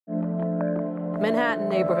Manhattan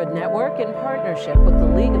Neighborhood Network, in partnership with the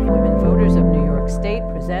League of Women Voters of New York State,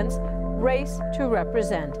 presents Race to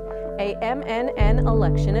Represent, a MNN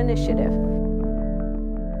election initiative.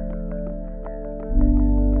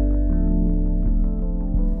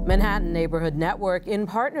 Manhattan Neighborhood Network, in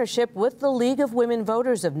partnership with the League of Women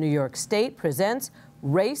Voters of New York State, presents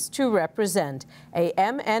Race to Represent, a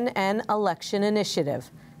MNN election initiative.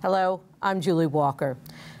 Hello, I'm Julie Walker.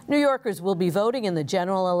 New Yorkers will be voting in the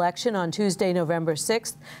general election on Tuesday, November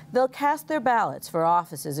 6th. They'll cast their ballots for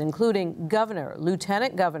offices including governor,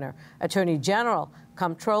 lieutenant governor, attorney general,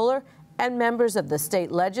 comptroller, and members of the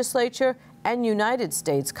state legislature and United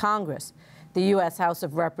States Congress. The U.S. House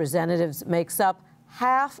of Representatives makes up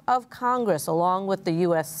half of Congress, along with the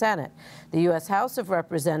U.S. Senate. The U.S. House of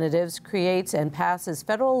Representatives creates and passes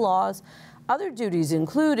federal laws. Other duties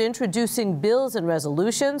include introducing bills and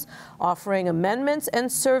resolutions, offering amendments,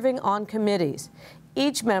 and serving on committees.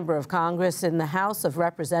 Each member of Congress in the House of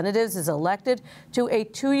Representatives is elected to a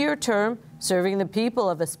two-year term, serving the people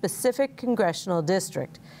of a specific congressional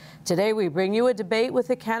district. Today, we bring you a debate with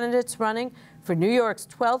the candidates running for New York's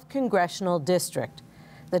 12th congressional district.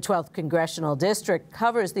 The 12th Congressional District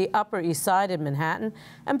covers the Upper East Side in Manhattan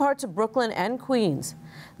and parts of Brooklyn and Queens.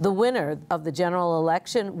 The winner of the general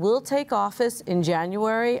election will take office in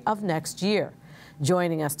January of next year.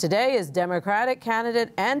 Joining us today is Democratic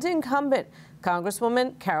candidate and incumbent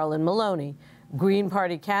Congresswoman Carolyn Maloney, Green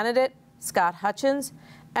Party candidate Scott Hutchins,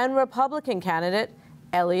 and Republican candidate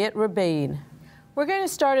Eliot Rabin. We're going to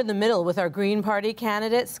start in the middle with our Green Party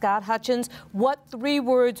candidate, Scott Hutchins. What three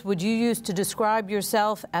words would you use to describe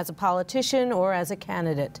yourself as a politician or as a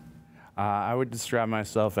candidate? I would describe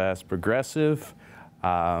myself as progressive,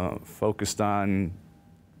 focused on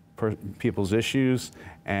people's issues,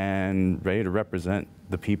 and ready to represent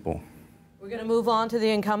the people. We're going to move on to the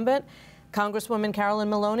incumbent, Congresswoman Carolyn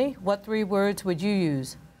Maloney. What three words would you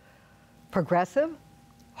use? Progressive,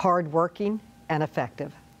 hardworking, and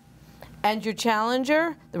effective. And your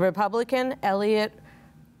challenger, the Republican, Eliot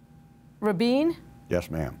Rabin?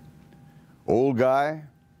 Yes, ma'am. Old guy,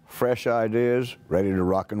 fresh ideas, ready to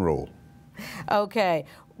rock and roll. Okay.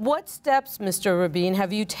 What steps, Mr. Rabin,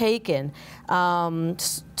 have you taken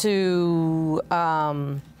to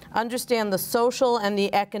understand the social and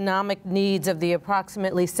the economic needs of the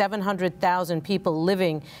approximately 700,000 people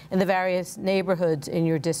living in the various neighborhoods in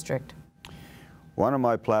your district? One of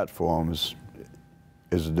my platforms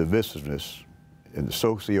is the divisiveness, and the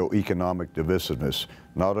socioeconomic divisiveness,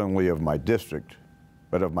 not only of my district,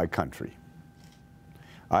 but of my country.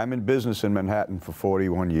 I'm in business in Manhattan for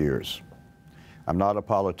 41 years. I'm not a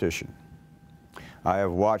politician. I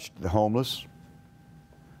have watched the homeless.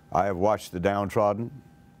 I have watched the downtrodden.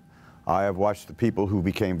 I have watched the people who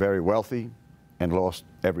became very wealthy and lost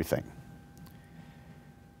everything.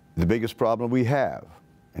 The biggest problem we have,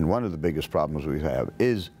 and one of the biggest problems we have,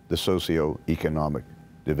 is the socioeconomic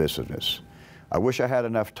divisiveness. I wish I had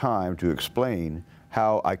enough time to explain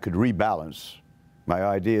how I could rebalance my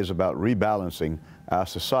ideas about rebalancing our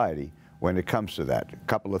society when it comes to that. A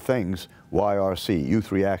couple of things: YRC,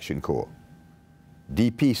 Youth Reaction Corps,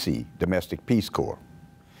 DPC, Domestic Peace Corps.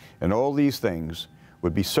 And all these things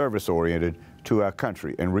would be service-oriented to our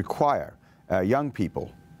country and require our young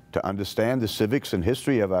people to understand the civics and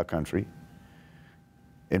history of our country,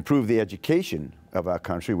 improve the education of our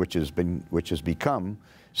country, which has become,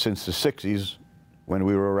 since the 60s, when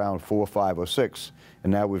we were around 4, 5, or 6,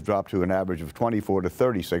 and now we've dropped to an average of 24 to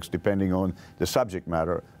 36, depending on the subject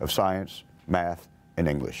matter of science, math, and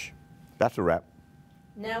English. That's a wrap.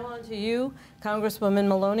 Now on to you, Congresswoman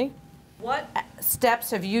Maloney. What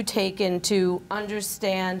steps have you taken to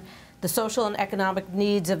understand the social and economic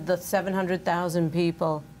needs of the 700,000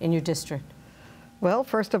 people in your district? Well,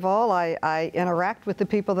 first of all, I interact with the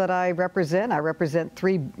people that I represent. I represent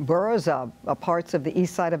 3 boroughs, parts of the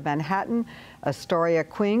east side of Manhattan, Astoria,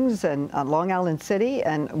 Queens, and Long Island City,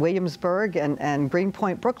 and Williamsburg, and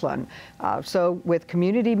Greenpoint, Brooklyn. So with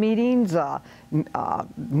community meetings,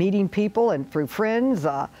 meeting people and through friends,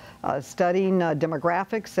 studying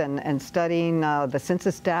demographics and studying the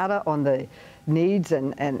census data on the needs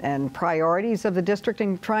and priorities of the district,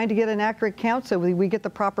 and trying to get an accurate count so we get the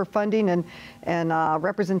proper funding and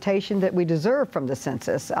representation that we deserve from the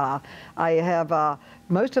census. I have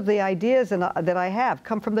most of the ideas that I have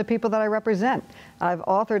come from the people that I represent. I've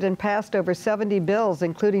authored and passed over 70 bills,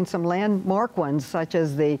 including some landmark ones, such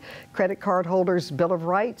as the Credit Card Holders Bill of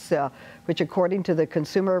Rights, which, according to the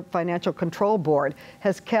Consumer Financial Control Board,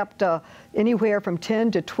 has kept anywhere from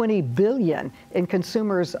 10 to 20 billion in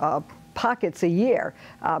consumers' pockets a year,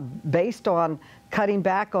 based on cutting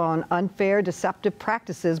back on unfair, deceptive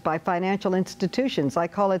practices by financial institutions. I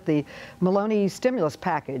call it the Maloney stimulus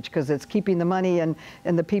package because it's keeping the money in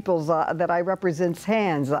the people's that I represent's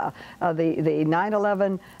hands. The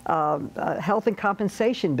 9/11 health and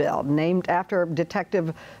compensation bill, named after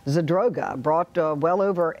Detective Zadroga, brought well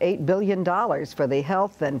over $8 billion for the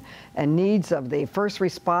health and needs of the first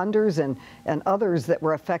responders and others that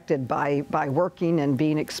were affected by working and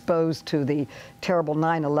being exposed to the terrible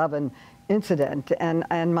 9/11 incident.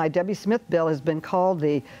 And my Debbie Smith bill has been called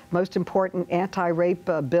the most important anti-rape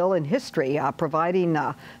bill in history, providing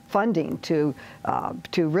funding to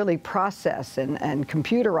really process and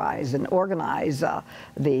computerize and organize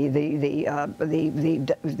the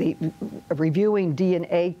reviewing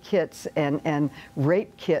DNA kits and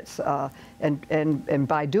rape kits, and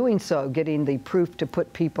by doing so, getting the proof to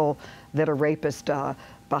put people that are rapists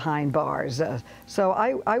behind bars. So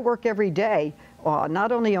I work every day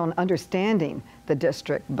not only on understanding the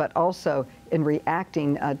district, but also in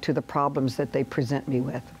reacting to the problems that they present me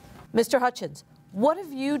with. Mr. Hutchins, what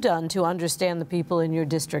have you done to understand the people in your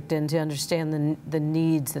district and to understand the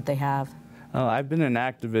needs that they have? I've been an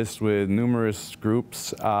activist with numerous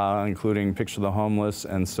groups, including Picture the Homeless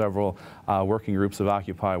and several working groups of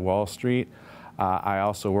Occupy Wall Street. I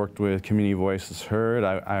also worked with Community Voices Heard.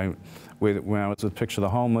 When I was with Picture the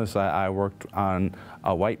Homeless, I worked on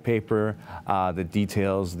a white paper that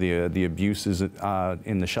details the abuses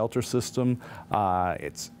in the shelter system.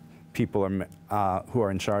 It's people who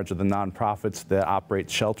are in charge of the nonprofits that operate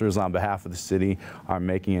shelters on behalf of the city are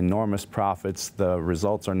making enormous profits. The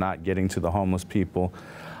results are not getting to the homeless people.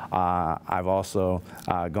 I've also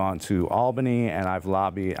gone to Albany, and I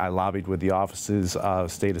lobbied with the offices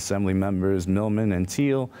of State Assembly members Millman and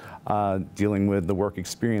Teal, dealing with the work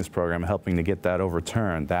experience program, helping to get that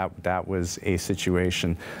overturned. That was a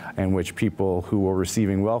situation in which people who were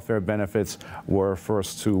receiving welfare benefits were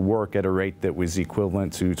forced to work at a rate that was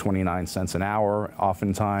equivalent to 29 cents an hour,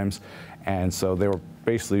 oftentimes, and so they were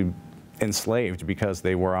basically enslaved because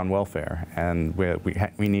they were on welfare, and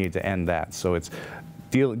we needed to end that. So it's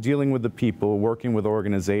dealing with the people, working with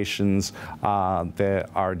organizations that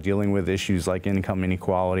are dealing with issues like income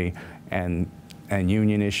inequality and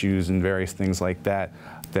union issues and various things like that,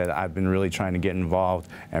 that I've been really trying to get involved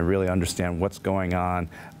and really understand what's going on,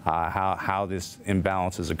 how this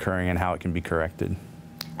imbalance is occurring and how it can be corrected.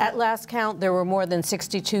 At last count, there were more than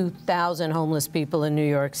 62,000 homeless people in New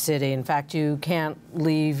York City. In fact, you can't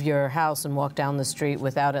leave your house and walk down the street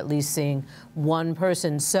without at least seeing one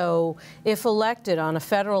person. So if elected on a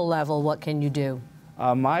federal level, what can you do?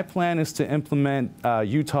 My plan is to implement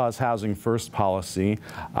Utah's Housing First policy.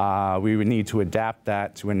 We would need to adapt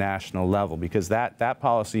that to a national level because that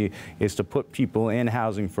policy is to put people in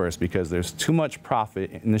housing first because there's too much profit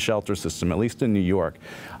in the shelter system, at least in New York.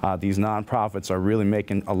 These nonprofits are really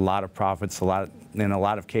making a lot of profits, in a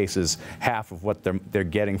lot of cases, half of what they're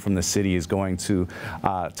getting from the city is going to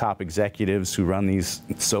top executives who run these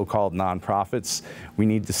so-called nonprofits. We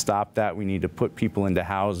need to stop that. We need to put people into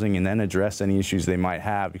housing and then address any issues they might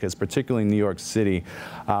have, because particularly in New York City,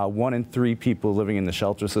 1 in 3 people living in the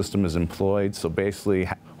shelter system is employed. So basically,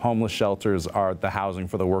 homeless shelters are the housing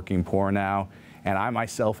for the working poor now. And I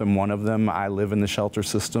myself am one of them. I live in the shelter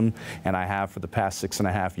system, and I have for the past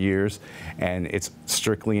 6.5 years. And it's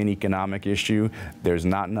strictly an economic issue. There's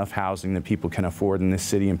not enough housing that people can afford in this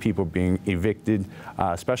city, and people being evicted,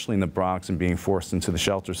 especially in the Bronx, and being forced into the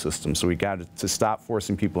shelter system. So we got to stop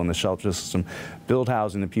forcing people in the shelter system, build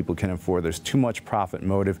housing that people can afford. There's too much profit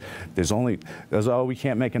motive. We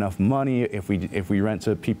can't make enough money if we rent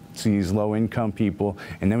to these low-income people,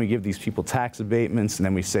 and then we give these people tax abatements, and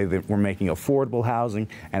then we say that we're making affordable housing,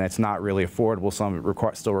 and it's not really affordable. Some of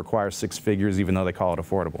it still requires 6 figures, even though they call it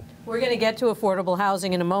affordable. We're going to get to affordable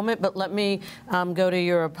housing in a moment, but let me go to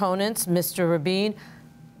your opponents. Mr. Rabin,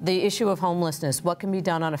 the issue of homelessness, what can be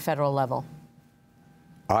done on a federal level?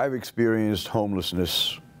 I've experienced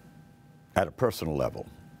homelessness at a personal level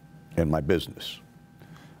in my business.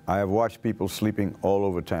 I have watched people sleeping all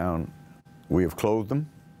over town. We have clothed them,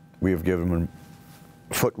 we have given them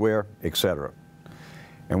footwear, etc.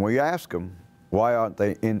 And we ask them, why aren't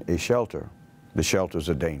they in a shelter? The shelters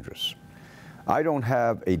are dangerous. I don't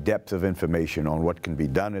have a depth of information on what can be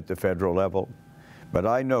done at the federal level, but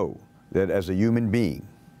I know that as a human being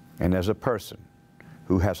and as a person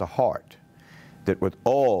who has a heart, that with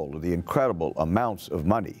all of the incredible amounts of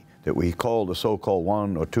money that we call the so-called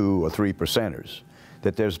 1 or 2 or 3 percenters,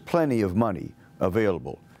 that there's plenty of money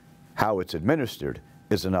available. How it's administered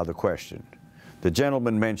is another question. The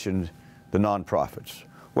gentleman mentioned the nonprofits.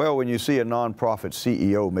 Well, when you see a nonprofit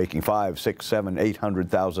CEO making $500,000, $600,000,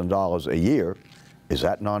 $700,000 a year, is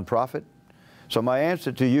that nonprofit? So my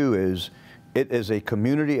answer to you is, it is a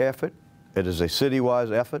community effort, it is a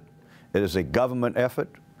city-wide effort, it is a government effort,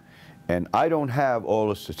 and I don't have all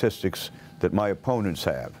the statistics that my opponents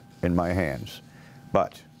have in my hands.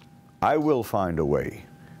 But I will find a way,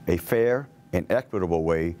 a fair and equitable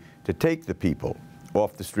way, to take the people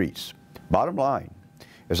off the streets. Bottom line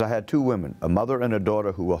is, I had two women, a mother and a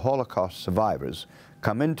daughter, who were Holocaust survivors,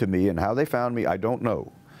 come into me, and how they found me, I don't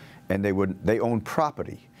know. And they owned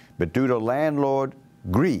property, but due to landlord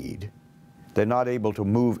greed, they're not able to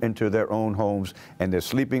move into their own homes, and they're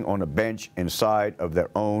sleeping on a bench inside of their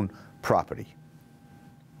own property.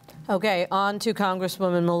 Okay, on to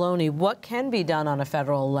Congresswoman Maloney. What can be done on a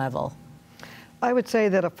federal level? I would say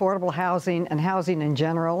that affordable housing and housing in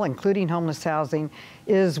general, including homeless housing,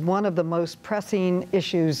 is one of the most pressing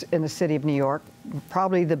issues in the city of New York,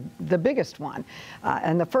 probably the biggest one.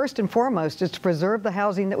 And the first and foremost is to preserve the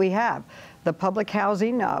housing that we have. The public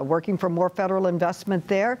housing, working for more federal investment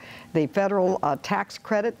there, the federal tax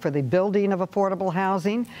credit for the building of affordable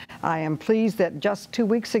housing. I am pleased that just 2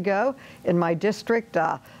 weeks ago in my district,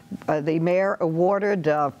 the mayor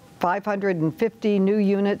awarded 550 new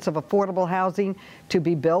units of affordable housing to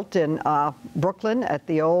be built in Brooklyn at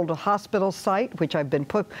the old hospital site, which I've been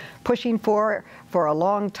pushing for a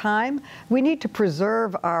long time. We need to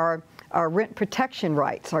preserve our rent protection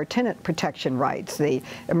rights, our tenant protection rights, the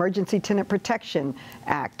Emergency Tenant Protection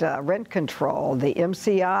Act, rent control, the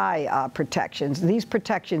MCI protections. These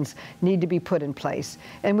protections need to be put in place.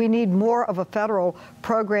 And we need more of a federal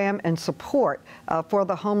program and support for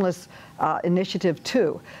the homeless initiative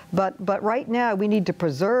too. But right now we need to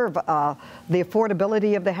preserve the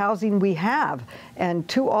affordability of the housing we have. And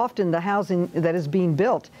too often the housing that is being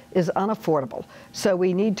built is unaffordable. So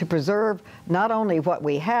we need to preserve not only what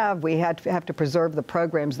we have to preserve the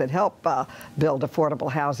programs that help build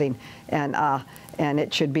affordable housing, and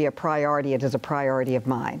it should be a priority. It is a priority of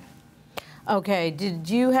mine. Okay, did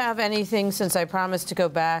you have anything, since I promised to go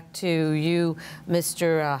back to you,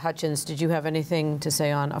 Mr. Hutchins, did you have anything to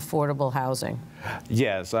say on affordable housing?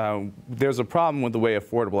 Yes, there's a problem with the way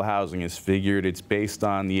affordable housing is figured. It's based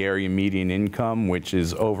on the area median income, which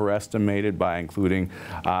is overestimated by including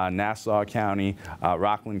Nassau County,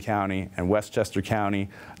 Rockland County, and Westchester County.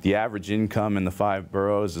 The average income in the 5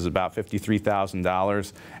 boroughs is about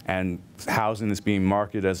 $53,000, and housing that's being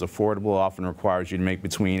marketed as affordable often requires you to make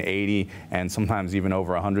between $80,000 and sometimes even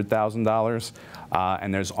over $100,000.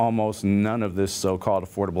 And there's almost none of this so-called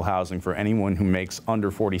affordable housing for anyone who makes under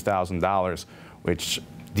 $40,000, which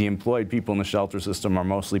the employed people in the shelter system are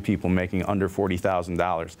mostly people making under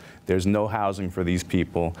 $40,000. There's no housing for these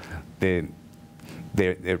people. They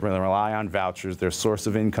rely on vouchers. They're a source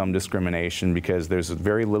of income discrimination because there's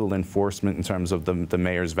very little enforcement in terms of the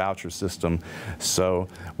mayor's voucher system. So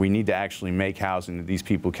we need to actually make housing that these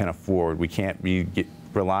people can afford. We can't be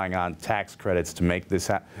relying on tax credits to make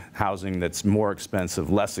this housing that's more expensive,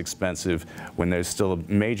 less expensive, when there's still a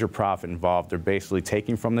major profit involved. They're basically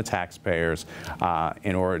taking from the taxpayers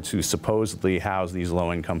in order to supposedly house these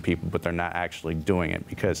low-income people, but they're not actually doing it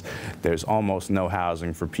because there's almost no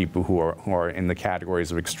housing for people who are in the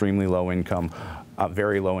categories of extremely low income,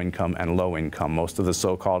 very low income, and low income. Most of the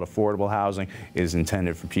so-called affordable housing is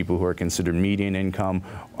intended for people who are considered median income,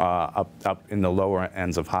 up in the lower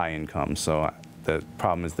ends of high income. So the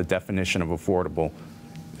problem is the definition of affordable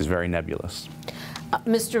is very nebulous.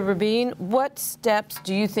 Mr. Rabin, what steps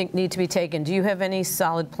do you think need to be taken? Do you have any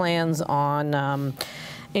solid plans on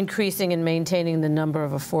increasing and maintaining the number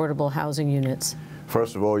of affordable housing units?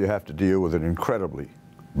 First of all, you have to deal with an incredibly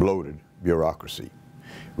bloated bureaucracy.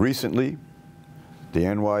 Recently, the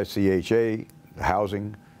NYCHA, the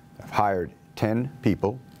housing, have hired 10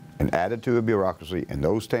 people and added to a bureaucracy, and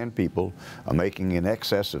those 10 people are making in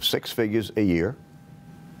excess of 6 figures a year,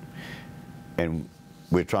 and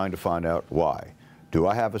we're trying to find out why. Do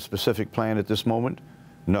I have a specific plan at this moment?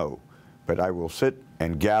 No, but I will sit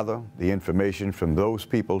and gather the information from those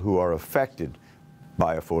people who are affected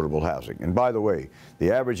by affordable housing. And by the way,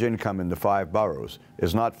 the average income in the 5 boroughs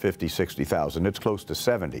is not 50, 60,000, it's close to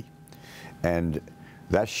 70. And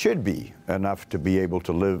that should be enough to be able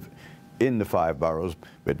to live in the 5 boroughs,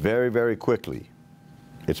 but very, very quickly,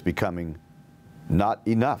 it's becoming not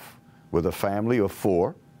enough with a family of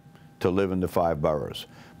 4 to live in the 5 boroughs.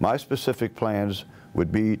 My specific plans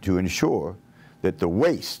would be to ensure that the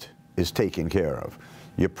waste is taken care of.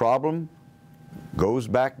 Your problem goes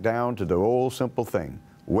back down to the old simple thing: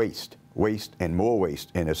 waste, waste, and more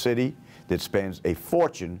waste in a city that spends a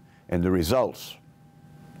fortune, and the results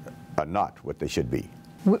are not what they should be.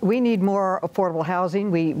 We need more affordable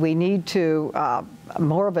housing. We need to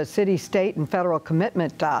more of a city, state, and federal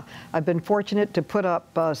commitment. I've been fortunate to put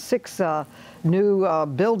up 6 new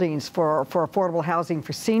buildings for affordable housing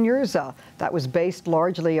for seniors. That was based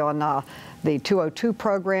largely on the 202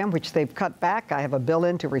 program, which they've cut back. I have a bill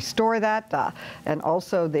in to restore that. And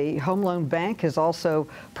also the Home Loan Bank has also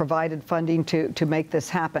provided funding to make this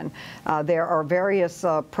happen. There are various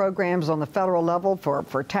programs on the federal level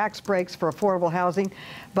for tax breaks for affordable housing,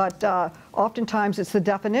 but oftentimes it's the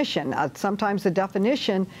definition. Sometimes the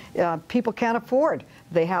definition, people can't afford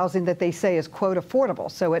the housing that they say is, quote,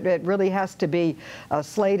 affordable. So it really has to be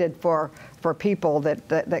slated for people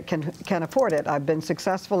that can afford it. I've been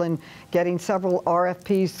successful in getting several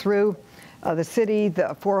RFPs through the city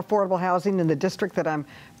for affordable housing in the district that I'm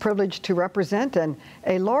privileged to represent. And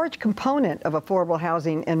a large component of affordable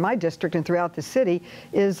housing in my district and throughout the city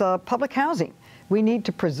is public housing. We need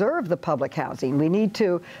to preserve the public housing. We need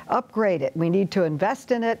to upgrade it. We need to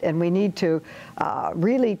invest in it, and we need to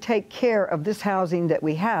really take care of this housing that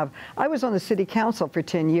we have. I was on the city council for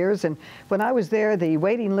 10 years, and when I was there, the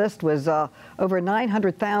waiting list was over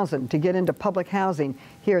 900,000 to get into public housing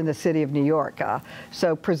here in the city of New York.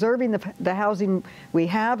 So preserving the housing we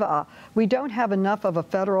have, we don't have enough of a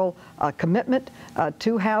federal commitment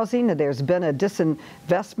to housing. There's been a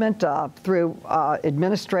disinvestment through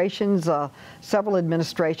administrations, several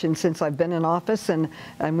administrations since I've been in office, and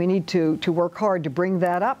we need to work hard to bring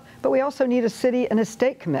that up. But we also need a city and a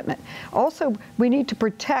state commitment. Also, we need to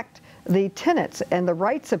protect the tenants and the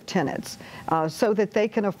rights of tenants so that they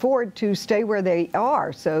can afford to stay where they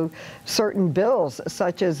are. So certain bills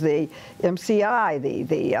such as the MCI,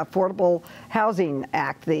 the Affordable Housing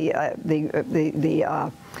Act, the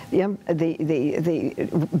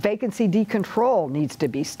vacancy decontrol needs to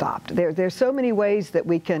be stopped. There's so many ways that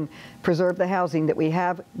we can preserve the housing that we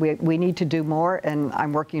have. We need to do more, and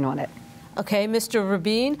I'm working on it. Okay, Mr.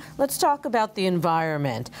 Rabin, let's talk about the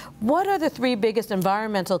environment. What are the 3 biggest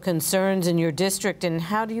environmental concerns in your district, and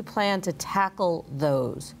how do you plan to tackle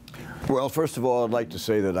those? Well, first of all, I'd like to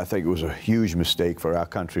say that I think it was a huge mistake for our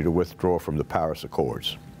country to withdraw from the Paris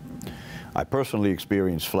Accords. I personally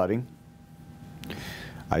experienced flooding.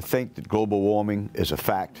 I think that global warming is a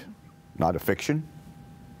fact, not a fiction.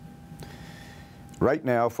 Right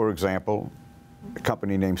now, for example, a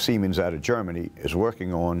company named Siemens out of Germany is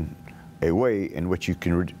working on a way in which you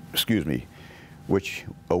can,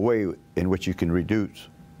 reduce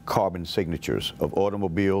carbon signatures of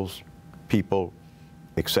automobiles, people,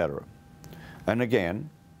 etc. And again,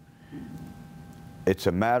 it's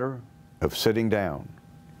a matter of sitting down,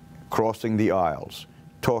 crossing the aisles,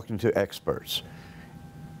 talking to experts,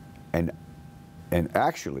 and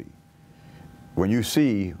actually, when you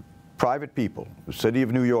see private people, the city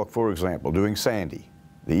of New York, for example, doing Sandy,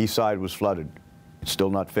 the east side was flooded, it's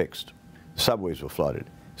still not fixed. Subways were flooded,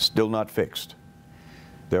 still not fixed.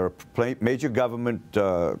 There are major government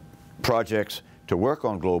projects to work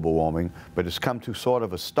on global warming, but it's come to sort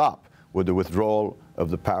of a stop with the withdrawal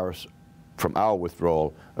of our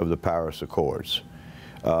withdrawal of the Paris Accords.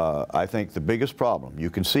 I think the biggest problem, you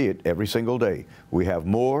can see it every single day, we have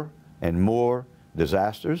more and more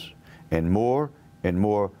disasters and more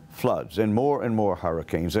floods and more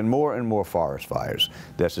hurricanes and more forest fires.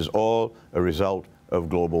 This is all a result of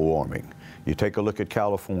global warming. You take a look at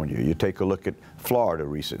California, you take a look at Florida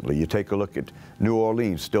recently, you take a look at New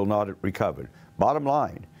Orleans, still not recovered. Bottom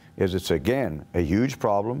line is it's again a huge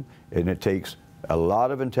problem, and it takes a lot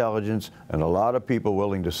of intelligence and a lot of people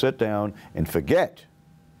willing to sit down and forget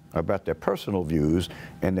about their personal views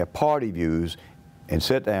and their party views and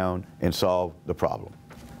sit down and solve the problem.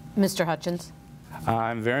 Mr. Hutchins.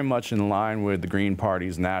 I'm very much in line with the Green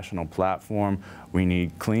Party's national platform. We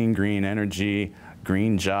need clean, green energy,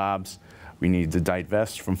 green jobs. We need to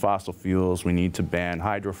divest from fossil fuels. We need to ban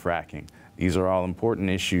hydrofracking. These are all important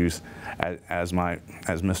issues. As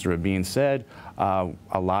Mr. Rabin said,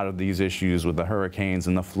 a lot of these issues with the hurricanes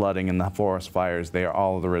and the flooding and the forest fires, they are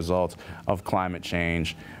all the result of climate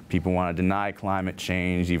change. People want to deny climate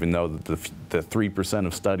change, even though the 3%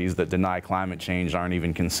 of studies that deny climate change aren't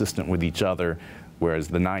even consistent with each other, whereas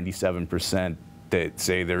the 97% that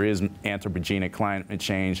say there is anthropogenic climate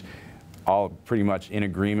change, all pretty much in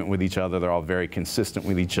agreement with each other. They're all very consistent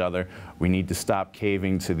with each other. We need to stop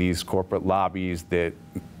caving to these corporate lobbies that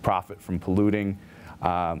profit from polluting.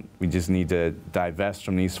 We just need to divest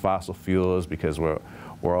from these fossil fuels because we're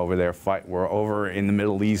over there we're over in the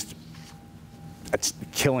Middle East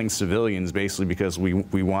killing civilians basically because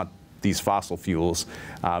we want these fossil fuels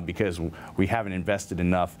because we haven't invested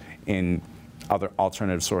enough in other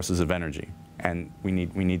alternative sources of energy. And we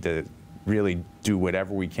need to really do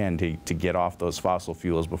whatever we can to get off those fossil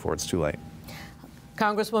fuels before it's too late.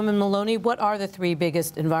 Congresswoman Maloney, what are the 3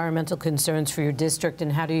 biggest environmental concerns for your district,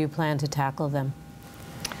 and how do you plan to tackle them?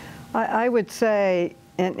 I would say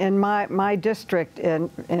in my district,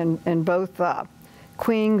 in both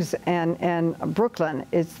Queens and Brooklyn,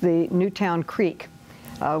 it's the Newtown Creek,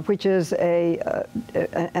 which is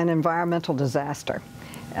an environmental disaster.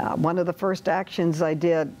 One of the first actions I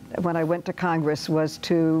did when I went to Congress was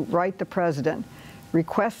to write the president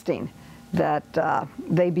requesting that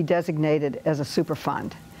they be designated as a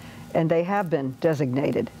Superfund. And they have been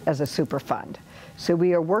designated as a Superfund. So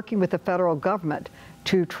we are working with the federal government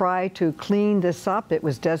to try to clean this up. It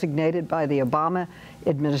was designated by the Obama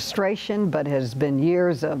administration, but has been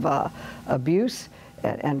years of abuse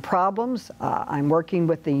and problems. I'm working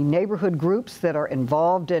with the neighborhood groups that are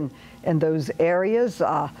involved in those areas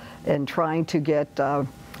and trying to get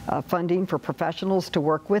funding for professionals to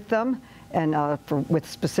work with them and with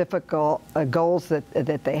specific goals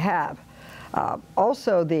that they have.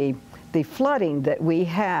 Also, the flooding that we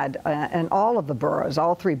had in all of the boroughs,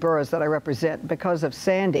 all 3 boroughs that I represent, because of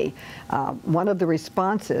Sandy, one of the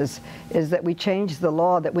responses is that we changed the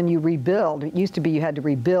law that when you rebuild, it used to be you had to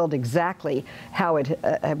rebuild exactly how it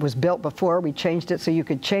was built before. We changed it so you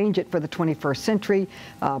could change it for the 21st century,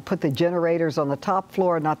 put the generators on the top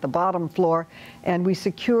floor, not the bottom floor, and we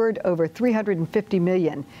secured over $350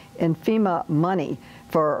 million in FEMA money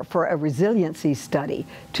for a resiliency study,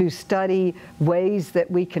 to study ways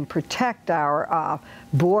that we can protect our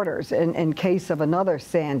borders in case of another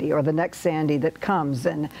Sandy or the next Sandy that comes.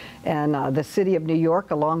 And the city of New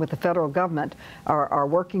York, along with the federal government, are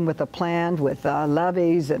working with a plan with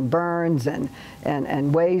levees and burns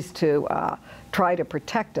and ways to try to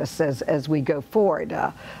protect us as we go forward.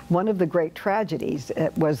 One of the great tragedies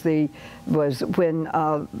was when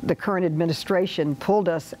the current administration pulled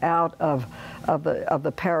us out of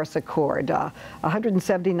the Paris Accord.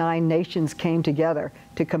 179 nations came together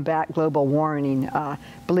to combat global warming.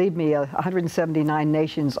 Believe me, 179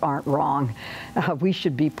 nations aren't wrong. We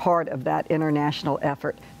should be part of that international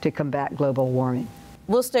effort to combat global warming.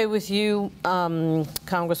 We'll stay with you,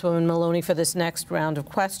 Congresswoman Maloney, for this next round of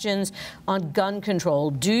questions on gun control.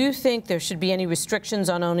 Do you think there should be any restrictions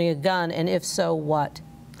on owning a gun, and if so, what?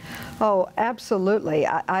 Oh, absolutely.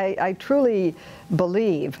 I truly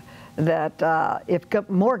believe that if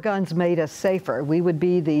more guns made us safer, we would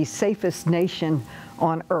be the safest nation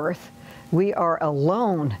on earth. We are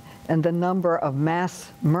alone in the number of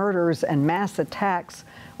mass murders and mass attacks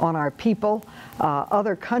on our people.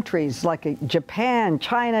 Other countries like Japan,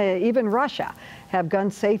 China, even Russia have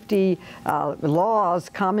gun safety laws,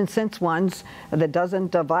 common sense ones, that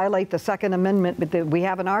doesn't violate the Second Amendment but that we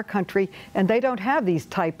have in our country, and they don't have these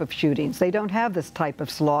type of shootings. They don't have this type of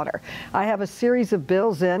slaughter. I have a series of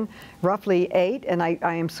bills in, roughly 8, and I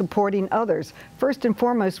am supporting others. First and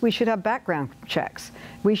foremost, we should have background checks.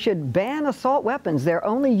 We should ban assault weapons. They're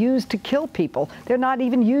only used to kill people. They're not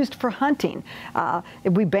even used for hunting.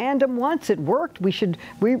 If we banned them once, it worked. We should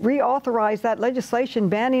reauthorize that legislation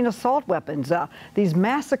banning assault weapons. These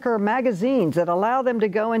massacre magazines that allow them to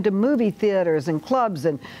go into movie theaters and clubs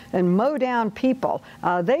and mow down people,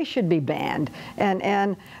 they should be banned.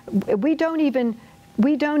 And we don't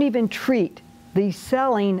even treat the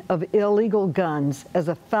selling of illegal guns as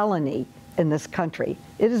a felony in this country.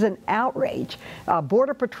 It is an outrage.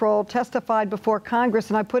 Border Patrol testified before Congress,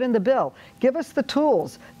 and I put in the bill, give us the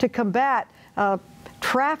tools to combat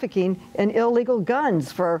trafficking in illegal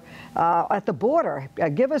guns at the border.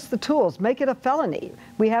 Give us the tools. Make it a felony.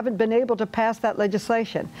 We haven't been able to pass that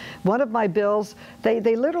legislation. One of my bills,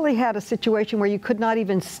 they literally had a situation where you could not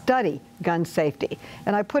even study gun safety.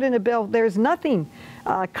 And I put in a bill, there's nothing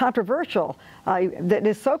controversial that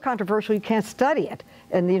is so controversial you can't study it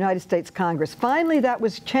in the United States Congress. Finally, that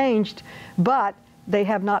was changed, but they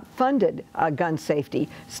have not funded gun safety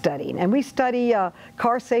studying. And we study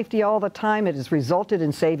car safety all the time. It has resulted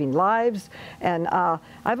in saving lives. And I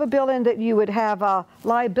have a bill in that you would have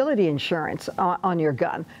liability insurance on your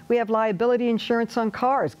gun. We have liability insurance on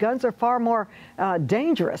cars. Guns are far more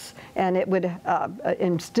dangerous, and it would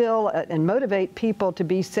instill and motivate people to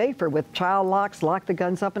be safer with child locks, lock the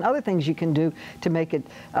guns up, and other things you can do to make it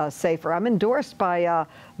safer. I'm endorsed by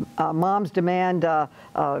Moms Demand,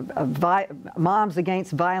 Moms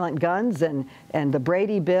Against Violent Guns, and the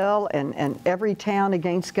Brady Bill, and Every Town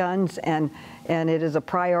Against Guns, and it is a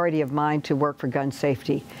priority of mine to work for gun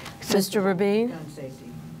safety. Mr. Rabin? Gun safety.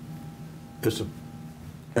 It's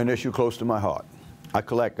an issue close to my heart. I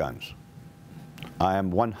collect guns. I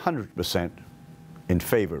am 100% in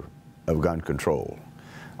favor of gun control.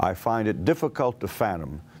 I find it difficult to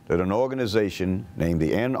fathom that an organization named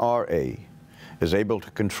the NRA is able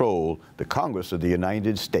to control the Congress of the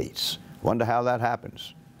United States Wonder how that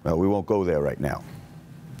happens. Well, we won't go there right now.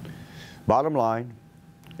 Bottom line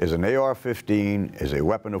is an AR-15 is a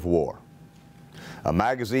weapon of war. A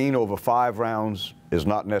magazine over 5 rounds is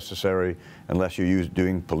not necessary unless you're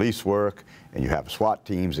doing police work and you have SWAT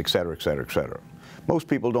teams, et cetera, et cetera, et cetera. Most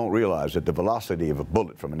people don't realize that the velocity of a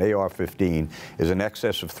bullet from an AR-15 is in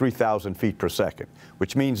excess of 3,000 feet per second,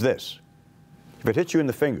 which means this. If it hits you in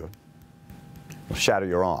the finger, it'll shatter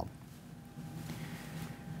your arm.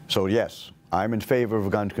 So yes, I'm in favor of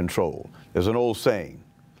gun control. There's an old saying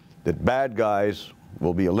that bad guys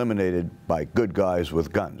will be eliminated by good guys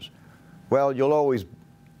with guns. Well, you'll always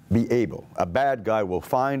be able. A bad guy will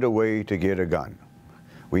find a way to get a gun.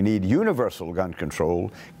 We need universal gun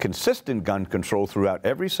control, consistent gun control throughout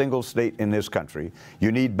every single state in this country.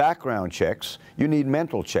 You need background checks. You need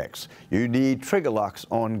mental checks. You need trigger locks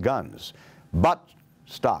on guns. Butt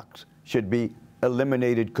stocks should be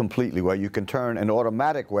eliminated completely, where you can turn an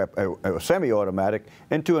automatic weapon, a semi-automatic,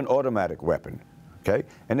 into an automatic weapon. Okay?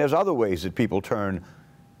 And there's other ways that people turn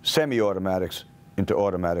semi-automatics into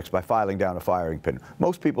automatics by filing down a firing pin.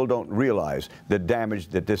 Most people don't realize the damage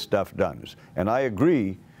that this stuff does. And I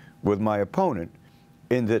agree with my opponent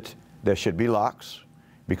in that there should be locks,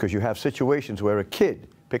 because you have situations where a kid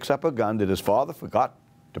picks up a gun that his father forgot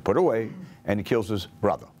to put away and he kills his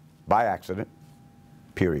brother by accident,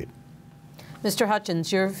 period. Mr.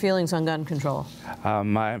 Hutchins, your feelings on gun control?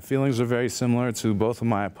 My feelings are very similar to both of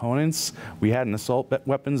my opponents. We had an assault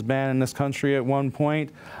weapons ban in this country at one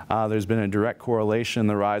point. There's been a direct correlation in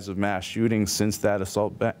the rise of mass shootings since that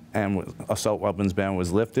assault weapons ban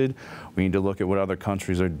was lifted. We need to look at what other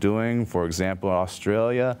countries are doing. For example,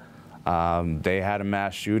 Australia, they had a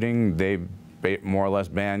mass shooting. They more or less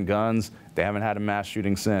banned guns. They haven't had a mass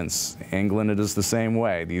shooting since. England, it is the same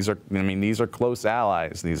way. These are, I mean, these are close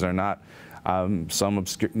allies. These are not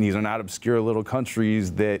these are not obscure little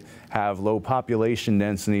countries that have low population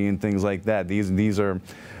density and things like that. These are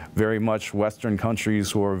very much Western countries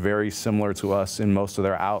who are very similar to us in most of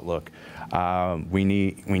their outlook. We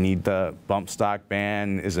need the bump stock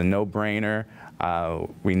ban is a no-brainer.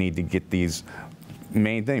 We need to get these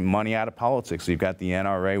main thing, money out of politics. You've got the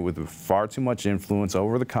NRA with far too much influence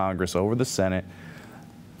over the Congress, over the Senate.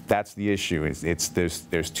 That's the issue.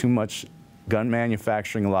 There's too much. Gun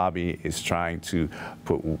manufacturing lobby is trying to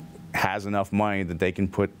has enough money that they can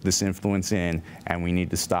put this influence in, and we need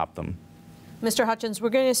to stop them. Mr. Hutchins, we're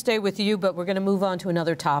going to stay with you, but we're going to move on to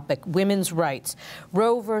another topic, women's rights.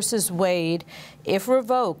 Roe versus Wade, if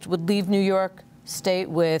revoked, would leave New York State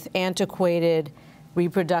with antiquated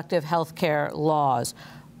reproductive health care laws.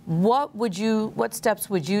 What steps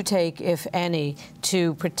would you take, if any,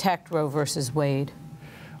 to protect Roe versus Wade?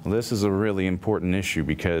 Well, this is a really important issue,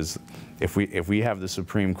 because if we have the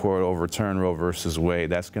Supreme Court overturn Roe versus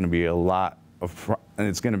Wade, that's going to be and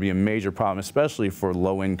it's going to be a major problem, especially for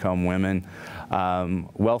low-income women.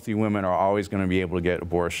 Wealthy women are always going to be able to get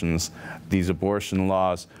abortions. These abortion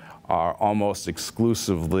laws are almost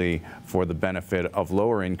exclusively for the benefit of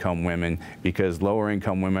lower-income women, because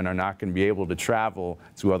lower-income women are not going to be able to travel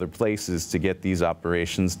to other places to get these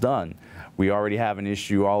operations done. We already have an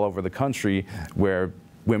issue all over the country where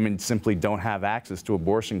women simply don't have access to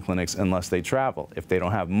abortion clinics unless they travel. If they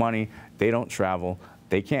don't have money, they don't travel,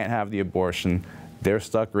 they can't have the abortion, they're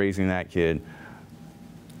stuck raising that kid.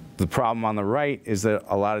 The problem on the right is that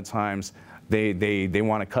a lot of times they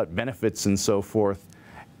want to cut benefits and so forth,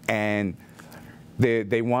 and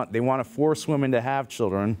they want to force women to have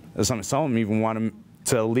children. Some of them even want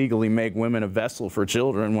to legally make women a vessel for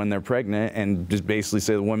children when they're pregnant, and just basically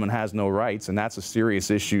say the woman has no rights. And that's a serious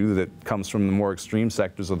issue that comes from the more extreme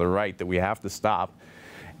sectors of the right that we have to stop.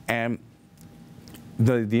 And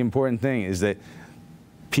the important thing is that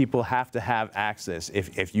people have to have access.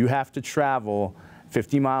 If you have to travel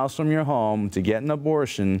 50 miles from your home to get an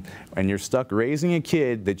abortion and you're stuck raising a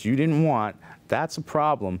kid that you didn't want, that's a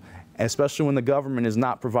problem, especially when the government is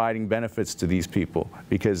not providing benefits to these people.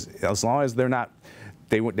 Because as long as they're not,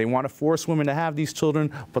 they want to force women to have these children,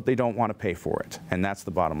 but they don't want to pay for it. And that's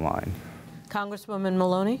the bottom line. Congresswoman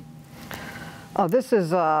Maloney? Oh, this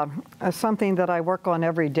is something that I work on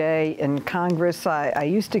every day in Congress. I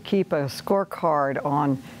used to keep a scorecard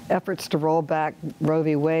on efforts to roll back Roe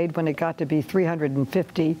v. Wade when it got to be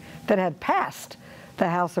 350 that had passed the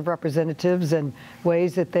House of Representatives in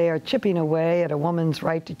ways that they are chipping away at a woman's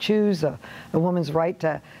right to choose, a woman's right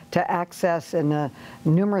to access in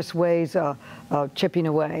numerous ways chipping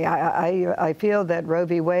away. I feel that Roe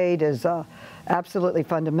v. Wade is absolutely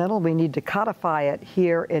fundamental. We need to codify it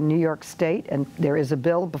here in New York State, and there is a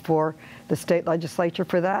bill before the state legislature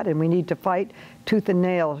for that, and we need to fight tooth and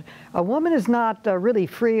nail. A woman is not really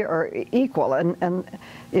free or equal, and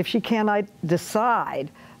if she cannot decide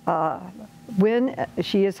when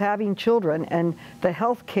she is having children and the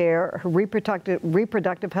health care, her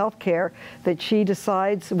reproductive health care that she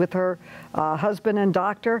decides with her husband and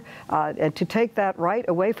doctor, and to take that right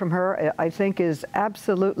away from her, I think is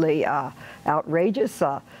absolutely outrageous.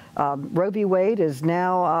 Roe v. Wade is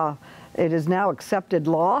now it is now accepted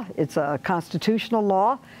law. It's a constitutional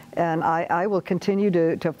law, and I will continue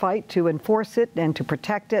to fight to enforce it and to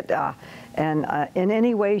protect it and in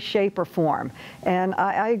any way, shape, or form. And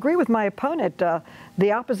I agree with my opponent.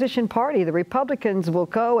 The opposition party, the Republicans, will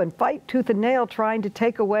go and fight tooth and nail trying to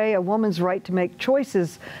take away a woman's right to make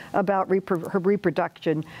choices about her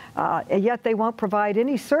reproduction, and yet they won't provide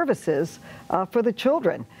any services for the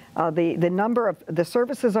children. The number of the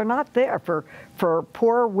services are not there for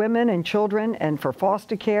poor women and children, and for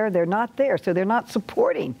foster care. They're not there, so they're not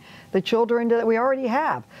supporting the children that we already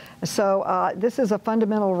have. So this is a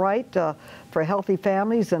fundamental right for healthy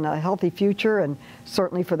families and a healthy future, and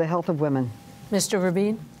certainly for the health of women. Mr.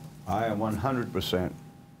 Rabin? I am 100%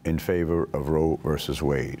 in favor of Roe versus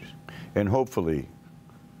Wade, and hopefully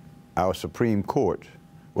our Supreme Court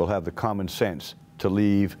will have the common sense to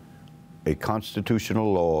leave a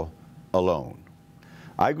constitutional law alone.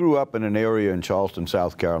 I grew up in an area in Charleston,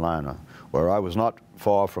 South Carolina, where I was not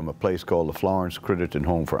far from a place called the Florence Critterton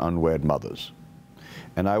Home for Unwed Mothers.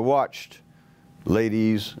 And I watched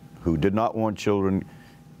ladies who did not want children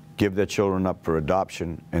give their children up for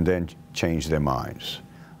adoption and then change their minds.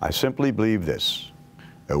 I simply believe this: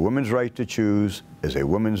 a woman's right to choose is a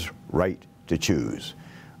woman's right to choose.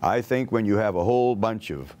 I think when you have a whole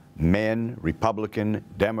bunch of men, Republican,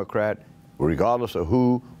 Democrat, regardless of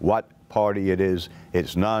who, what party it is,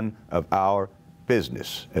 it's none of our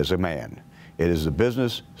business as a man. It is the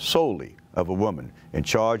business solely of a woman in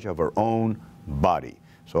charge of her own body.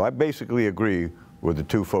 So I basically agree with the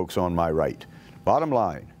two folks on my right. Bottom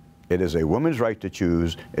line, it is a woman's right to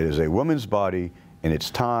choose, it is a woman's body, and it's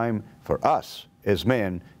time for us as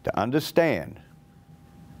men to understand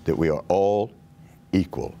that we are all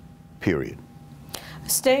equal, period.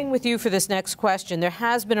 Staying with you for this next question, there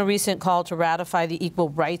has been a recent call to ratify the Equal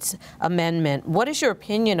Rights Amendment. What is your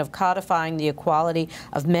opinion of codifying the equality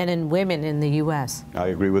of men and women in the U.S.? I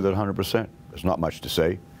agree with it 100%. There's not much to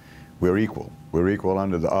say. We're equal. We're equal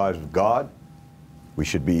under the eyes of God. We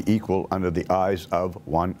should be equal under the eyes of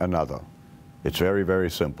one another. It's very, very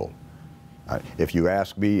simple. If you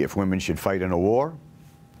ask me if women should fight in a war,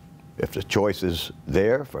 if the choice is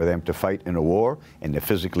there for them to fight in a war and they're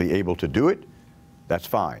physically able to do it, that's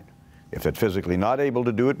fine. If they're physically not able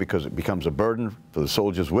to do it because it becomes a burden for the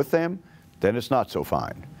soldiers with them, then it's not so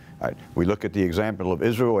fine. We look at the example of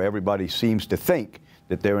Israel, where everybody seems to think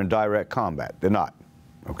that they're in direct combat. They're not,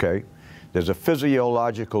 okay? There's a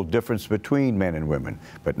physiological difference between men and women,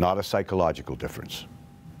 but not a psychological difference.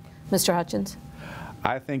 Mr. Hutchins?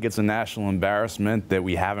 I think it's a national embarrassment that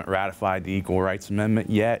we haven't ratified the Equal Rights Amendment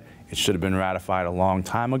yet. It should have been ratified a long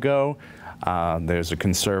time ago. There's a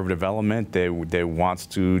conservative element that wants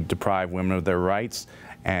to deprive women of their rights,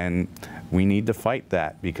 and we need to fight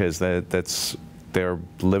that, because they're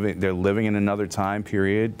living in another time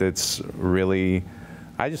period that's really,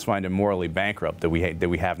 I just find it morally bankrupt that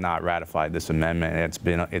we have not ratified this amendment.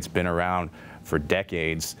 It's been around for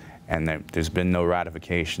decades, and there's been no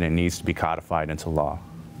ratification. It needs to be codified into law.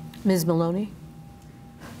 Ms. Maloney?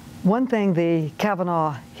 One thing the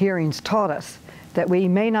Kavanaugh hearings taught us, that we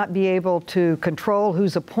may not be able to control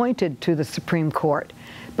who's appointed to the Supreme Court,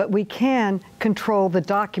 but we can control the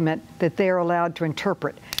document that they are allowed to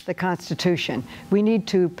interpret, the Constitution. We need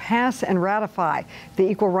to pass and ratify the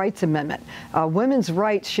Equal Rights Amendment. Women's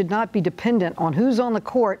rights should not be dependent on who's on the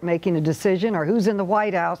court making a decision or who's in the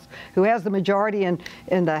White House, who has the majority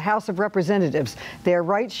in the House of Representatives. Their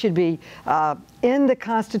rights should be in the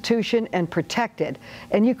Constitution and protected.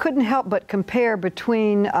 And you couldn't help but compare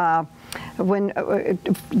between when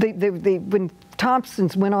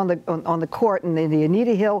Thompson's went on the court and the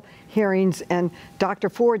Anita Hill hearings and Dr.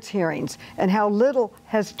 Ford's hearings, and how little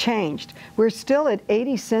has changed. We're still at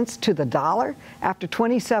 80 cents to the dollar after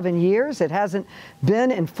 27 years. It hasn't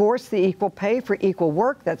been enforced, the equal pay for equal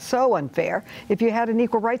work. That's so unfair. If you had an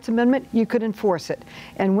equal rights amendment, you could enforce it.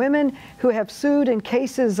 And women who have sued in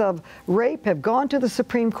cases of rape have gone to the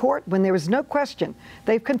Supreme Court when there was no question.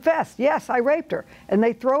 They've confessed, yes, I raped her, and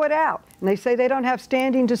they throw it out, and they say they don't have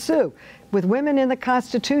standing to sue. With women in the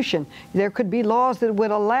Constitution, there could be laws that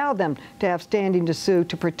would allow them to have standing to sue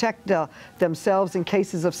to protect themselves in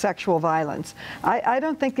cases of sexual violence. I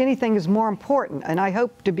don't think anything is more important, and I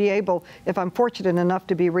hope to be able, if I'm fortunate enough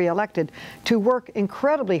to be reelected, to work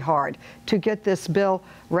incredibly hard to get this bill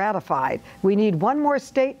ratified. We need one more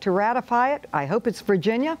state to ratify it. I hope it's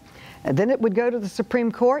Virginia. And then it would go to the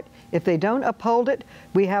Supreme Court. If they don't uphold it,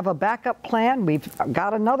 we have a backup plan. We've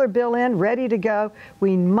got another bill in, ready to go.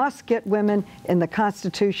 We must get women in the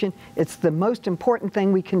Constitution. It's the most important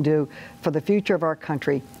thing we can do for the future of our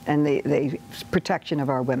country and the protection of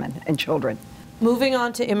our women and children. Moving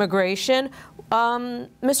on to immigration,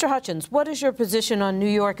 Mr. Hutchins, what is your position on New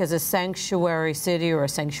York as a sanctuary city or a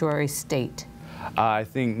sanctuary state? I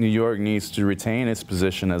think New York needs to retain its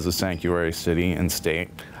position as a sanctuary city and state.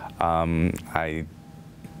 I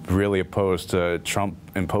really opposed to Trump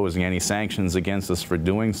imposing any sanctions against us for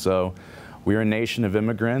doing so. We are a nation of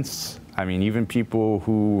immigrants. I mean, even people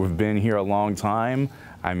who have been here a long time.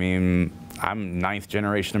 I mean, I'm 9th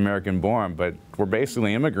generation American born, but we're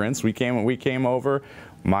basically immigrants. We came over.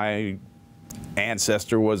 My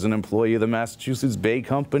ancestor was an employee of the Massachusetts Bay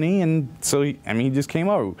Company, and so he just came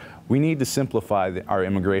over. We need to simplify our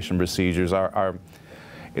immigration procedures.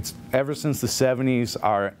 It's ever since the 70s,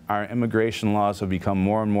 our immigration laws have become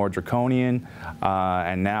more and more draconian,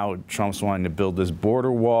 and now Trump's wanting to build this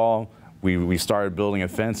border wall. We started building a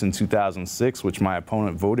fence in 2006, which my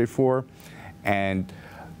opponent voted for, and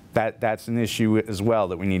that's an issue as well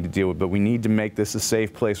that we need to deal with. But we need to make this a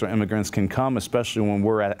safe place where immigrants can come, especially when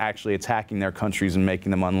we're actually attacking their countries and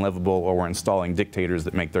making them unlivable, or we're installing dictators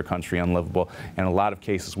that make their country unlivable. In a lot of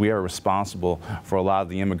cases, we are responsible for a lot of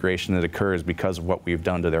the immigration that occurs because of what we've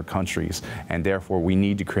done to their countries. And therefore, we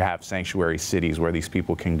need to have sanctuary cities where these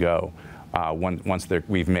people can go once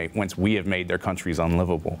we have made their countries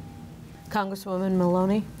unlivable. Congresswoman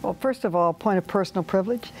Maloney? Well, first of all, point of personal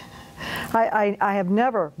privilege. I have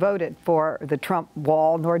never voted for the Trump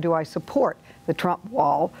wall, nor do I support the Trump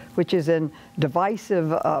wall, which is in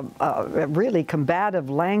divisive, really combative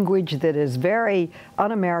language that is very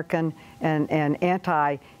un-American and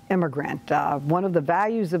anti-immigrant. One of the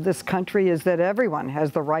values of this country is that everyone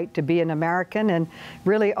has the right to be an American, and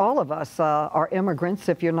really all of us are immigrants.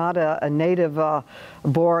 If you're not a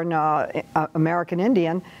native-born American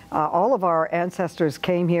Indian, all of our ancestors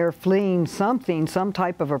came here fleeing some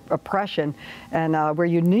type of oppression, and we're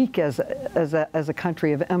unique as a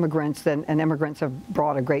country of immigrants, and immigrants have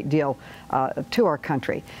brought a great deal to our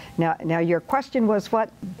country. Now your question was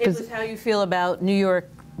what? It was how you feel about New York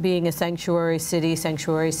being a sanctuary city,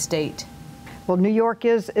 sanctuary state. Well, New York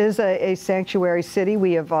is a sanctuary city.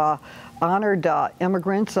 We have honored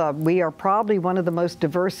immigrants. We are probably one of the most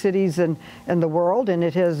diverse cities in the world, and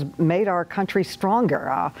it has made our country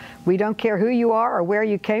stronger. We don't care who you are or where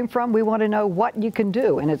you came from. We want to know what you can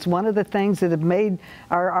do, and it's one of the things that have made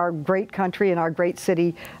our great country and our great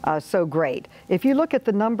city so great. If you look at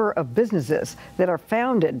the number of businesses that are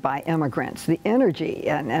founded by immigrants, the energy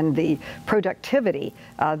and the productivity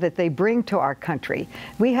that they bring to our country,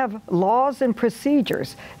 we have laws and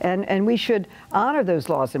procedures, and we should honor those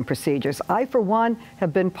laws and procedures. I, for one,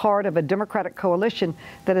 have been part of a Democratic coalition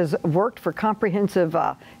that has worked for comprehensive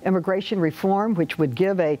immigration reform, which would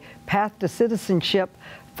give a path to citizenship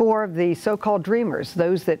for the so-called dreamers,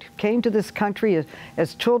 those that came to this country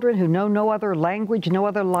as children who know no other language, no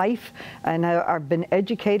other life, and have been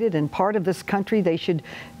educated and part of this country. They should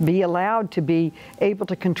be allowed to be able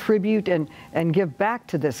to contribute and give back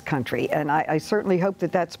to this country. And I certainly hope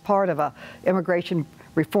that that's part of a immigration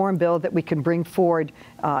reform bill that we can bring forward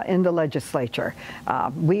in the legislature.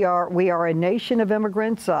 We are a nation of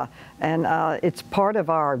immigrants, and it's part of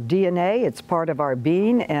our DNA, it's part of our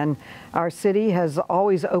being, and our city has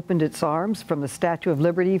always opened its arms from the Statue of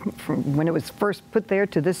Liberty, from when it was first put there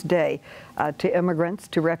to this day, to immigrants,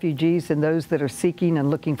 to refugees, and those that are seeking and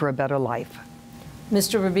looking for a better life.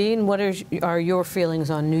 Mr. Rabin, what are your feelings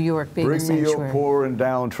on New York being a sanctuary? Bring me your poor and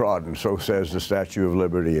downtrodden, so says the Statue of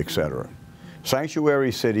Liberty, etc.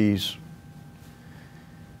 Sanctuary cities,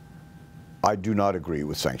 I do not agree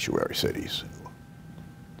with sanctuary cities.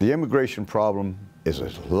 The immigration problem is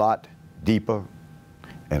a lot deeper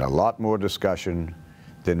and a lot more discussion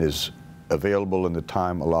than is available in the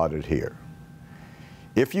time allotted here.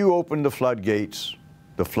 If you open the floodgates,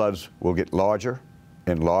 the floods will get larger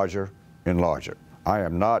and larger and larger. I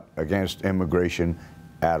am not against immigration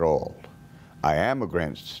at all. I am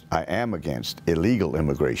against illegal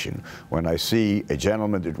immigration when I see a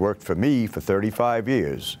gentleman that worked for me for 35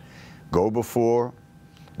 years go before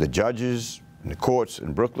the judges and the courts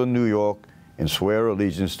in Brooklyn, New York, and swear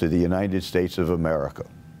allegiance to the United States of America.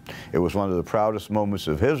 It was one of the proudest moments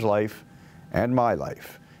of his life and my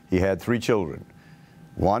life. He had 3 children.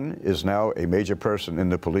 One is now a major person in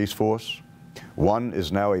the police force. One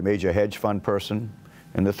is now a major hedge fund person.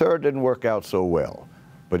 And the third didn't work out so well,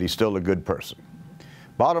 but he's still a good person.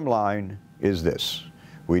 Bottom line is this: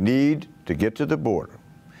 we need to get to the border.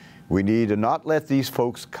 We need to not let these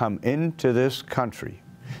folks come into this country.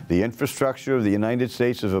 The infrastructure of the United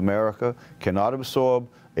States of America cannot absorb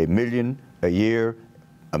 1 million a year,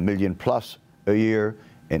 1 million plus a year,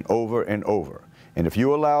 and over and over. And if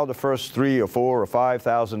you allow the first 3 or 4 or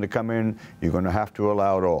 5,000 to come in, you're going to have to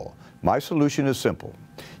allow it all. My solution is simple.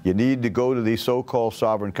 You need to go to these so-called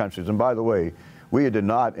sovereign countries. And by the way, we did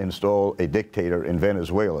not install a dictator in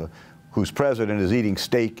Venezuela whose president is eating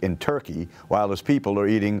steak in Turkey while his people are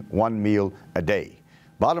eating 1 meal a day.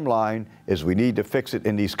 Bottom line is we need to fix it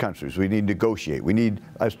in these countries. We need to negotiate. We need,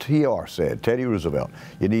 as TR said, Teddy Roosevelt,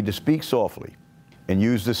 you need to speak softly and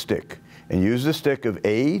use the stick. And use the stick of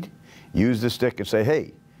aid, use the stick and say,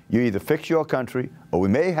 hey, you either fix your country or we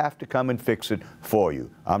may have to come and fix it for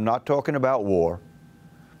you. I'm not talking about war,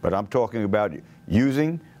 but I'm talking about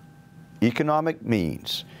using economic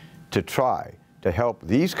means to try to help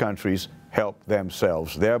these countries help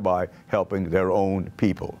themselves, thereby helping their own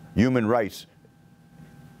people. Human rights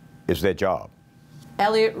is their job.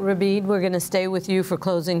 Eliot, Rabin, we're going to stay with you for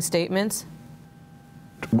closing statements.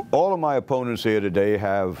 All of my opponents here today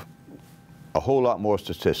have a whole lot more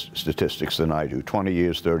statistics than I do, 20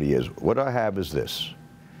 years, 30 years. What I have is this.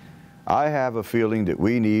 I have a feeling that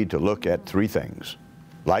we need to look at 3 things: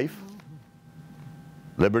 life,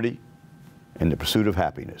 liberty, and the pursuit of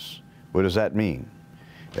happiness. What does that mean?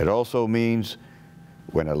 It also means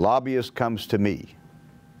when a lobbyist comes to me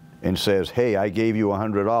and says, hey, I gave you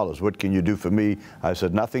 $100, what can you do for me? I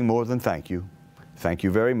said, nothing more than thank you. Thank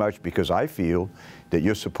you very much, because I feel that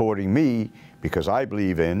you're supporting me because I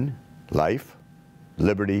believe in life,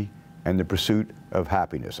 liberty, and the pursuit of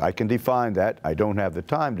happiness. I can define that. I don't have the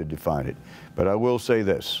time to define it. But I will say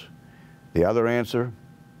this. The other answer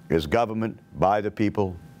is government by the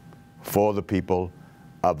people, for the people,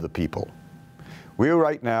 of the people. We're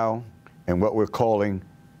right now in what we're calling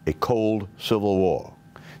a cold civil war.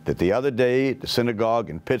 That the other day, the synagogue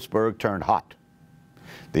in Pittsburgh turned hot.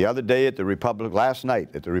 The other day last night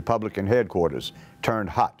at the Republican headquarters turned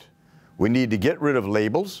hot. We need to get rid of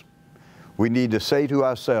labels. We need to say to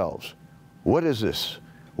ourselves, what is this?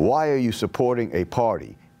 Why are you supporting a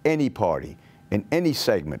party, in any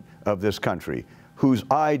segment of this country, whose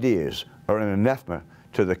ideas are an anathema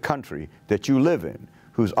to the country that you live in,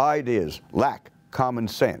 whose ideas lack common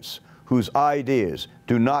sense, whose ideas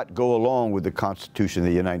do not go along with the Constitution of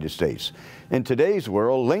the United States? In today's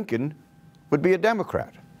world, Lincoln would be a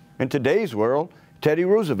Democrat. In today's world, Teddy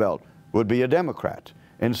Roosevelt would be a Democrat,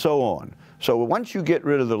 and so on. So once you get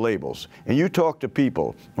rid of the labels and you talk to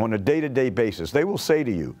people on a day-to-day basis, they will say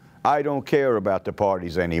to you, I don't care about the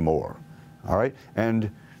parties anymore. All right?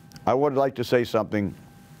 And I would like to say something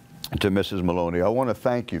to Mrs. Maloney. I want to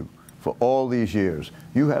thank you for all these years.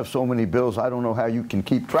 You have so many bills, I don't know how you can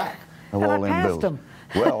keep track of all them bills. Them.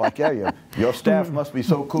 Well, I tell you, your staff must be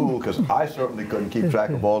so cool, because I certainly couldn't keep track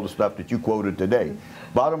of all the stuff that you quoted today.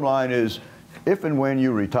 Bottom line is, if and when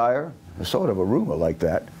you retire, there's sort of a rumor like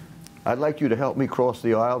that, I'd like you to help me cross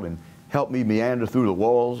the aisle and help me meander through the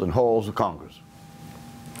walls and halls of Congress.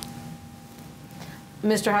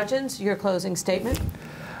 Mr. Hutchins, your closing statement.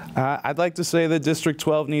 I'd like to say that District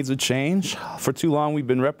 12 needs a change. For too long, we've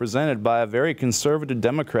been represented by a very conservative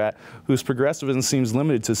Democrat whose progressivism seems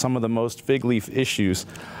limited to some of the most fig leaf issues.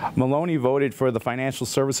 Maloney voted for the Financial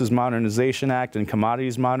Services Modernization Act and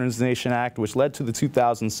Commodities Modernization Act, which led to the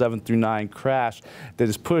 2007-09 crash that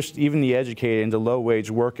has pushed even the educated into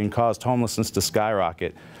low-wage work and caused homelessness to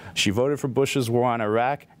skyrocket. She voted for Bush's war on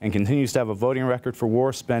Iraq and continues to have a voting record for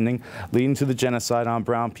war spending, leading to the genocide on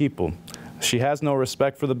brown people. She has no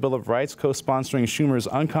respect for the Bill of Rights, co-sponsoring Schumer's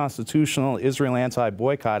unconstitutional Israel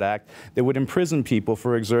Anti-Boycott Act that would imprison people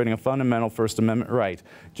for exerting a fundamental First Amendment right,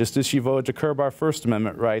 just as she voted to curb our First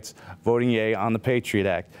Amendment rights, voting yea on the Patriot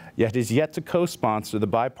Act, yet is yet to co-sponsor the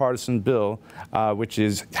bipartisan bill, which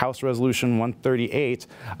is House Resolution 138,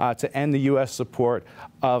 to end the U.S. support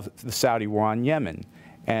of the Saudi war on Yemen.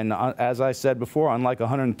 And as I said before, unlike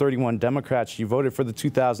 131 Democrats, she voted for the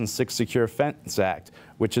 2006 Secure Fence Act,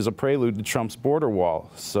 which is a prelude to Trump's border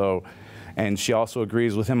wall. So, and she also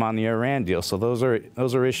agrees with him on the Iran deal. So those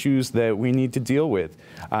are issues that we need to deal with.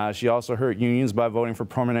 She also hurt unions by voting for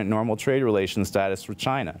permanent normal trade relations status for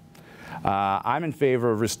China. I'm in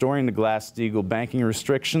favor of restoring the Glass-Steagall banking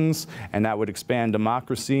restrictions, and that would expand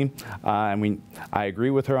democracy. I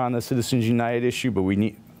agree with her on the Citizens United issue, but we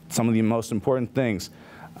need some of the most important things.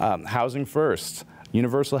 Housing first,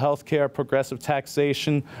 universal health care, progressive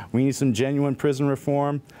taxation. We need some genuine prison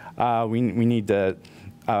reform. We need to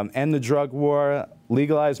end the drug war,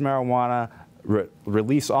 legalize marijuana,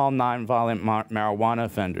 release all nonviolent marijuana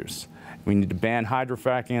offenders. We need to ban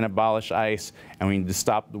hydrofracking and abolish ICE, and we need to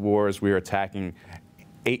stop the wars. We are attacking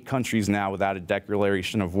 8 countries now without a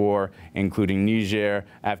declaration of war, including Niger,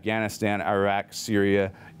 Afghanistan, Iraq,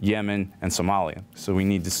 Syria, Yemen, and Somalia. So we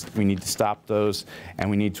need to stop those, and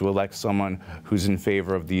we need to elect someone who's in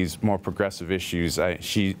favor of these more progressive issues.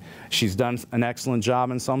 She's done an excellent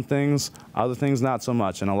job in some things, other things not so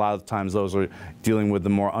much, and a lot of times those are dealing with the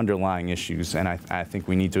more underlying issues, and I think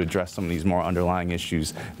we need to address some of these more underlying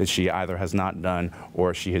issues that she either has not done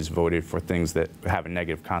or she has voted for things that have a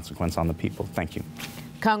negative consequence on the people. Thank you.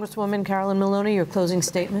 Congresswoman Carolyn Maloney, your closing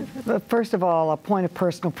statement. First of all, a point of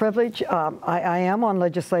personal privilege. I am on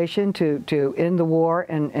legislation to end the war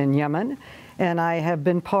in Yemen, and I have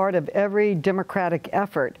been part of every Democratic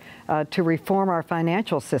effort to reform our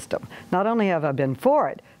financial system. Not only have I been for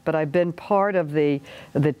it, but I've been part of the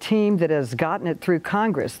team that has gotten it through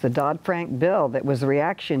Congress, the Dodd-Frank bill that was a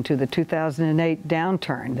reaction to the 2008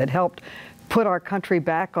 downturn that helped put our country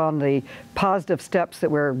back on the positive steps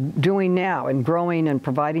that we're doing now and growing and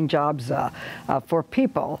providing jobs for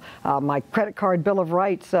people. My credit card Bill of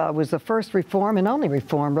Rights was the first reform and only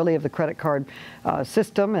reform really of the credit card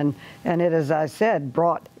system, and it, as I said,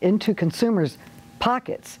 brought into consumers'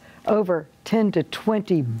 pockets over 10 to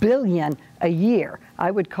 20 billion a year.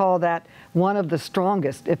 I would call that one of the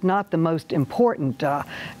strongest, if not the most important,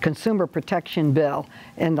 consumer protection bill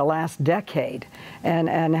in the last decade,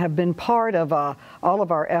 and have been part of all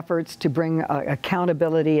of our efforts to bring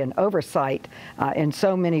accountability and oversight in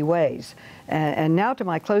so many ways. And now to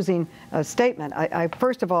my closing statement. I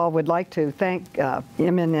first of all would like to thank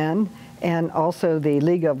MNN and also the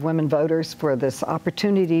League of Women Voters for this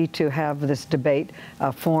opportunity to have this debate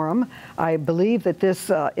forum. I believe that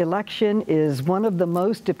this election is one of the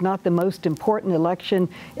most, if not the most important election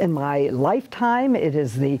in my lifetime. It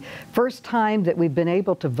is the first time that we've been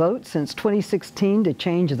able to vote since 2016 to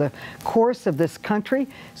change the course of this country.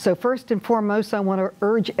 So first and foremost, I want to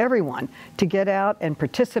urge everyone to get out and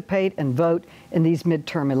participate and vote in these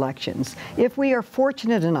midterm elections. If we are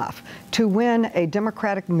fortunate enough to win a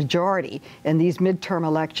Democratic majority in these midterm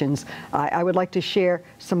elections, I would like to share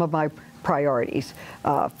some of my priorities.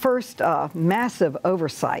 First, massive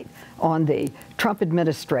oversight on the Trump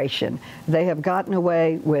administration. They have gotten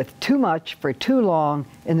away with too much for too long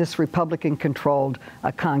in this Republican-controlled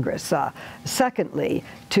Congress. Secondly,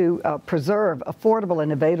 to preserve affordable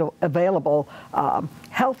and available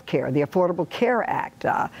health care, the Affordable Care Act,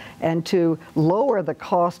 and to lower the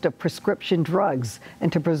cost of prescription drugs,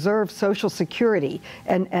 and to preserve Social Security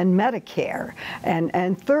and Medicare.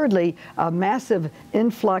 And thirdly, a massive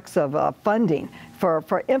influx of funding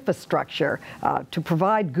for infrastructure to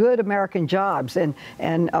provide good American jobs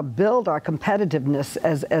and build our competitiveness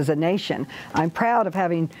as a nation. I'm proud of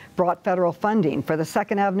having brought federal funding for the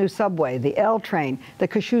 2nd Avenue Subway, the L train, the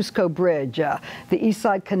Kosciuszko Bridge, the East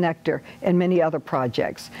Side Connector, and many other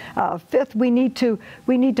projects. Fifth, we need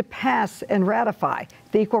to pass and ratify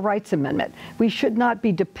the Equal Rights Amendment. We should not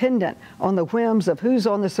be dependent on the whims of who's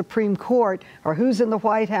on the Supreme Court or who's in the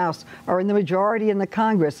White House or in the majority in the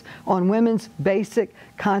Congress on women's basic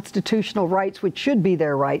constitutional rights, which should be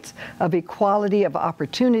their rights of equality of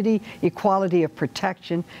opportunity, equality of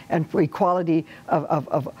protection, and equality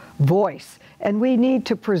of voice. And we need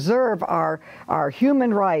to preserve our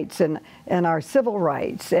human rights and our civil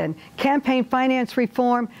rights. And campaign finance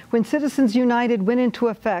reform, when Citizens United went into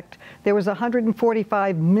effect, there was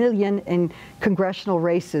 145 million in congressional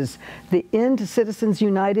races. The End to Citizens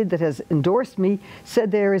United that has endorsed me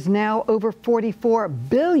said there is now over 44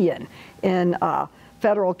 billion in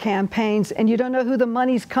federal campaigns, and you don't know who the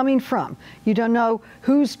money's coming from. You don't know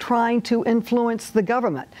who's trying to influence the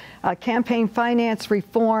government. Campaign finance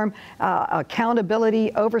reform,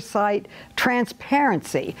 accountability, oversight,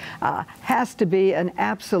 transparency has to be an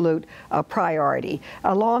absolute priority.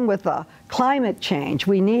 Along with climate change,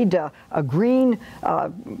 we need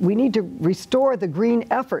we need to restore the green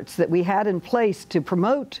efforts that we had in place to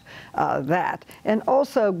promote that. And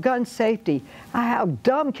also gun safety. How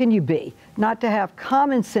dumb can you be not to have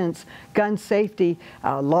common sense gun safety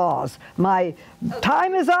laws? My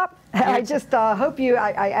time is up. I just hope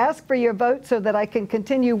I ask for your vote so that I can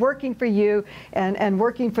continue working for you and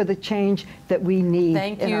working for the change that we need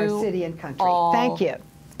in our city and country. Thank you.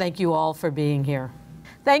 Thank you all for being here.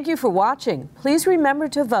 Thank you for watching. Please remember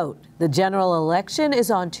to vote. The general election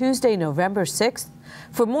is on Tuesday, November 6th.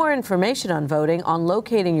 For more information on voting, on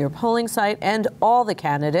locating your polling site, and all the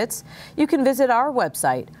candidates, you can visit our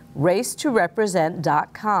website,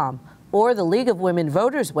 racetorepresent.com, or the League of Women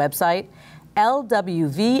Voters website, lwvny.org.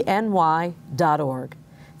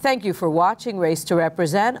 Thank you for watching Race to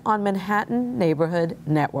Represent on Manhattan Neighborhood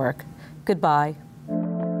Network. Goodbye.